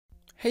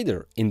Hey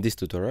there, in this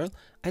tutorial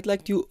I'd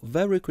like to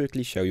very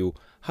quickly show you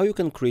how you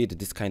can create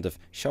this kind of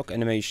shock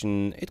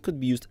animation. It could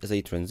be used as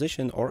a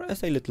transition or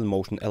as a little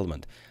motion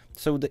element.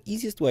 So the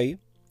easiest way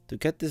to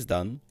get this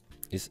done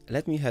is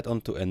let me head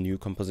on to a new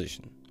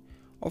composition.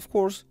 Of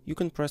course you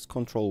can press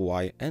Ctrl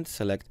Y and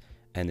select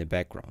any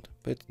background,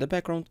 but the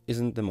background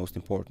isn't the most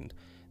important.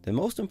 The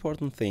most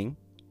important thing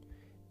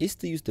is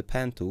to use the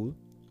pen tool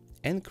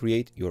and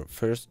create your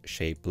first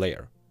shape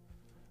layer.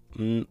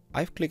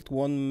 I've clicked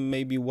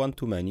maybe one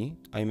too many.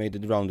 I made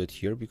it rounded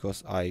here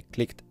because I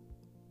clicked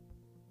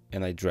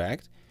and I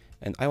dragged,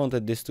 and I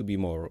wanted this to be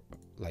more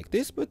like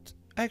this, but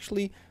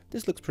actually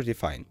this looks pretty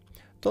fine.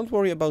 Don't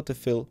worry about the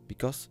fill,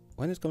 because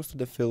when it comes to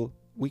the fill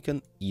we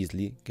can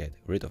easily get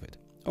rid of it.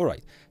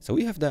 Alright, so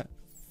we have the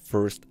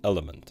first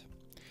element.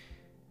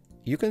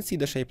 You can see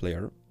the shape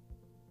layer,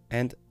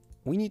 and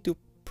we need to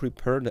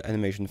prepare the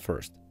animation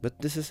first,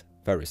 but this is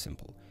very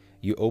simple.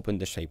 You open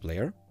the shape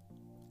layer,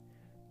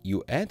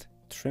 you add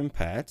trim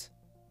pads,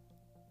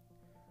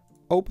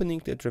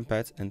 opening the trim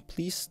pads, and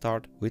please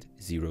start with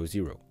 0,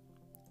 0.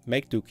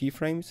 Make 2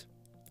 keyframes,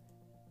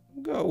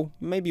 go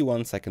maybe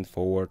 1 second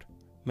forward,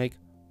 make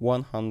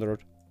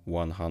 100,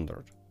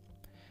 100.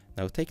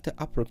 Now take the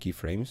upper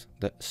keyframes,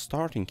 the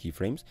starting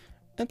keyframes,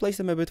 and place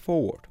them a bit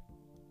forward.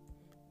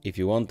 If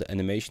you want the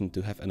animation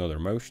to have another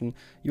motion,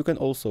 you can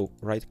also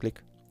right click,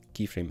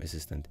 keyframe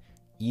assistant,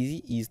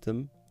 easy ease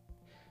them.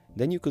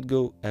 Then you could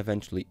go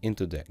eventually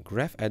into the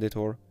graph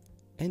editor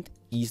and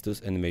ease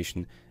those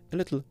animation a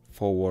little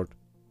forward,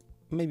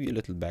 maybe a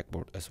little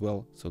backward as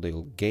well, so they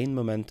will gain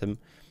momentum.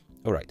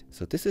 Alright,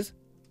 so this is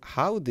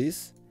how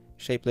this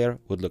shape layer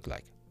would look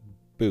like.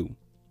 Boom.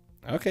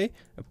 Okay,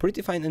 a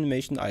pretty fine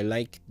animation. I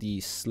like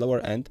the slower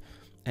end.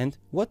 And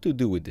what to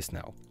do with this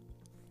now?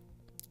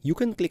 You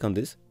can click on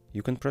this,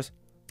 you can press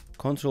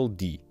Ctrl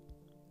D.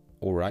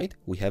 Alright,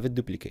 we have it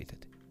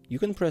duplicated. You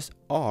can press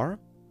R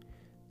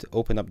to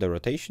open up the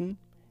rotation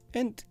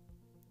and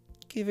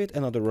give it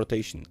another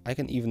rotation. I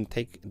can even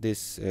take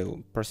this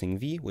pressing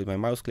V with my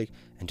mouse click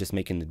and just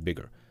making it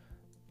bigger.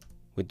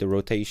 With the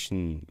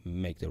rotation,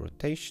 make the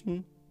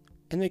rotation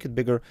and make it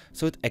bigger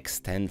so it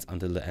extends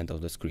until the end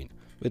of the screen.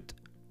 But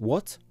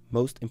what's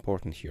most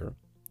important here,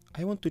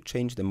 I want to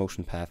change the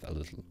motion path a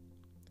little.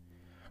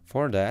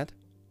 For that,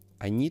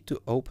 I need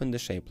to open the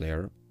shape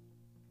layer.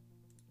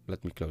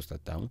 Let me close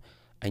that down.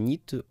 I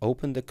need to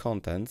open the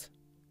contents,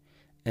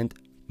 and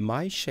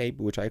my shape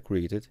which I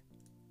created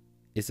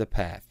is a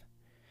path,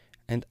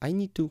 and I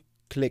need to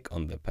click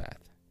on the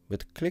path,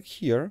 but click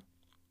here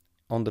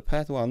on the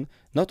path 1,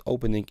 not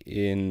opening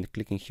in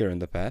clicking here in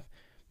the path,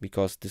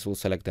 because this will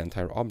select the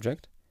entire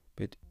object,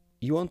 but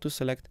you want to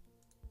select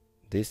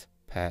this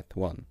path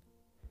 1.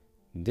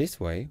 This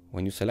way,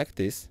 when you select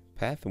this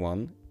path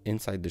 1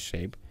 inside the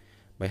shape,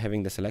 by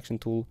having the selection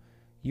tool,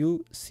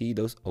 you see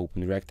those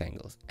open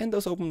rectangles, and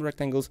those open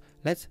rectangles,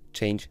 let's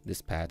change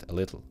this path a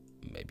little.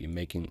 Maybe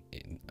making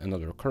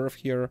another curve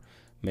here,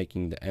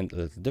 making the end a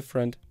little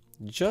different,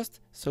 just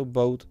so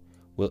both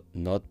will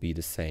not be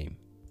the same.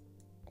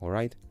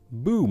 Alright,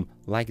 boom,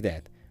 like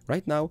that.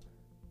 Right now,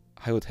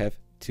 I would have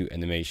 2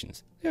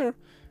 animations. They're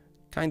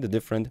kind of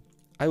different.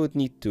 I would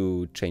need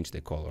to change the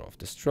color of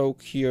the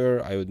stroke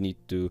here. I would need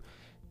to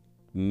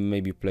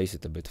maybe place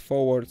it a bit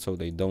forward so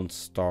they don't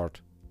start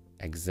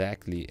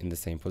exactly in the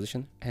same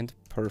position, and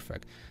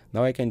perfect.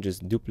 Now I can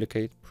just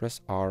duplicate,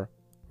 press R,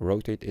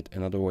 rotate it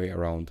another way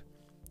around.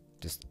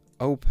 Just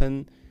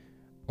open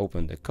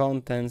the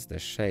contents, the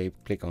shape,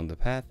 click on the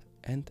path,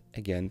 and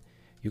again,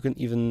 you can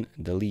even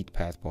delete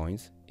path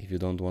points if you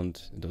don't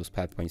want those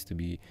path points to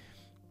be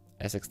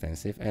as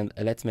extensive. And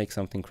let's make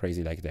something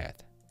crazy like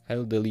that.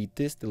 I'll delete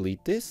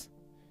this.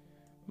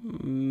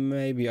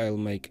 Maybe I'll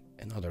make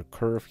another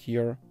curve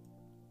here.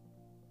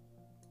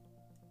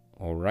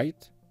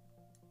 Alright.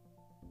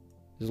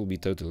 This will be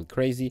totally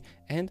crazy,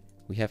 and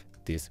we have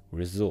this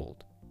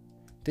result.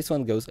 This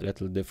one goes a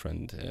little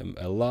different,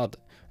 a lot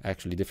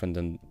actually different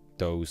than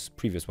those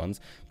previous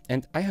ones,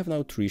 and I have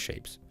now 3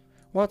 shapes.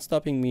 What's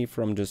stopping me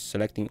from just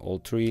selecting all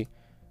 3,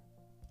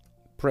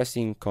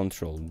 pressing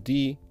Ctrl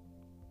D,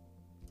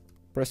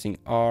 pressing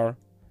R,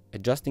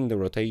 adjusting the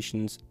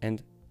rotations,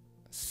 and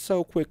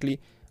so quickly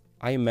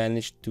I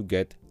managed to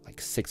get like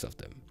 6 of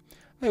them.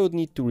 I would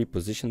need to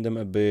reposition them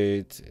a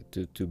bit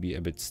to be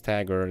a bit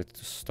staggered,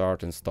 to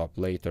start and stop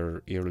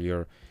later,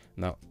 earlier.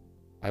 Now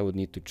I would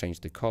need to change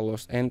the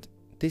colors, and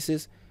this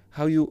is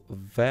how you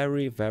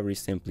very, very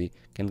simply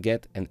can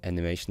get an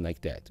animation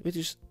like that, which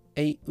is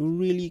a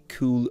really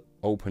cool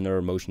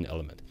opener motion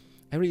element.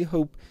 I really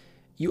hope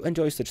you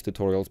enjoy such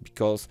tutorials,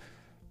 because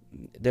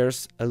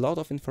there's a lot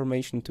of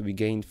information to be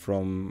gained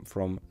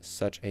from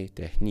such a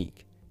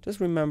technique. Just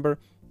remember,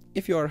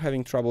 if you are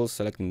having trouble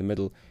selecting the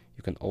middle,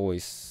 you can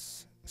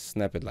always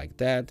snap it like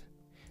that.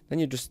 Then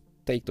you just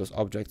take those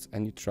objects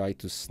and you try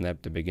to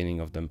snap the beginning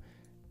of them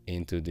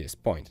into this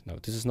point. Now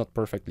this is not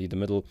perfectly the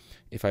middle.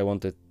 If I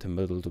wanted the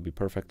middle to be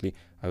perfectly,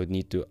 I would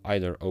need to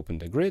either open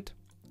the grid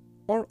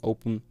or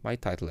open my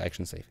title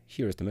action save.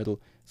 Here is the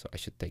middle, so I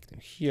should take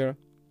them here.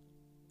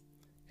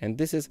 And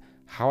this is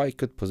how I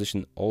could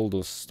position all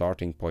those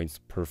starting points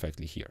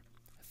perfectly here.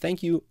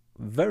 Thank you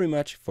very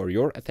much for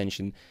your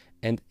attention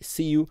and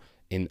see you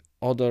in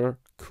other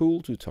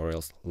cool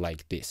tutorials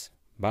like this.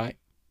 Bye.